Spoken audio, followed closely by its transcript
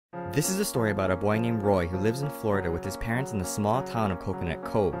This is a story about a boy named Roy who lives in Florida with his parents in the small town of Coconut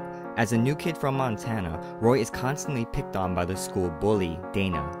Cove. As a new kid from Montana, Roy is constantly picked on by the school bully,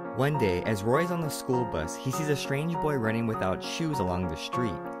 Dana. One day, as Roy is on the school bus, he sees a strange boy running without shoes along the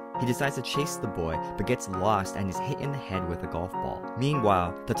street. He decides to chase the boy, but gets lost and is hit in the head with a golf ball.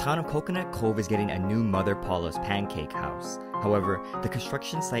 Meanwhile, the town of Coconut Cove is getting a new Mother Paula's Pancake house. However, the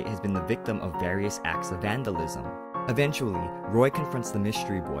construction site has been the victim of various acts of vandalism. Eventually, Roy confronts the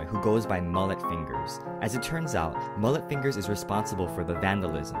mystery boy who goes by Mullet Fingers. As it turns out, Mullet Fingers is responsible for the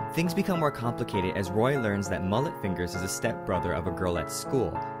vandalism. Things become more complicated as Roy learns that Mullet Fingers is a stepbrother of a girl at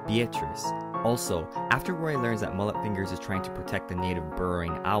school, Beatrice. Also, after Roy learns that Mullet Fingers is trying to protect the native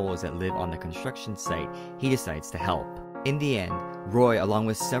burrowing owls that live on the construction site, he decides to help. In the end, Roy, along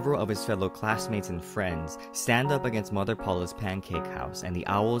with several of his fellow classmates and friends, stand up against Mother Paula's Pancake house and the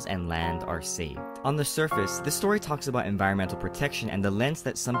owls and land are saved. On the surface, this story talks about environmental protection and the lengths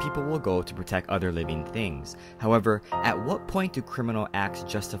that some people will go to protect other living things. However, at what point do criminal acts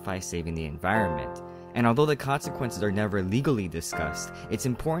justify saving the environment? And although the consequences are never legally discussed, it's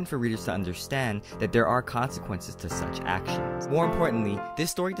important for readers to understand that there are consequences to such actions. More importantly,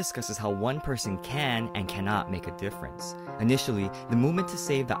 this story discusses how one person can and cannot make a difference. Initially, the movement to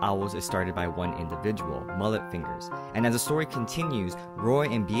save the owls is started by one individual, Mullet Fingers, and as the story continues, Roy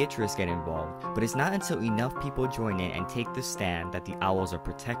and Beatrice get involved, but it's not until enough people join in and take the stand that the owls are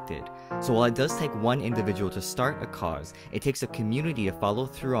protected. So while it does take one individual to start a cause, it takes a community to follow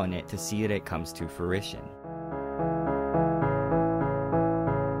through on it to see that it comes to fruition.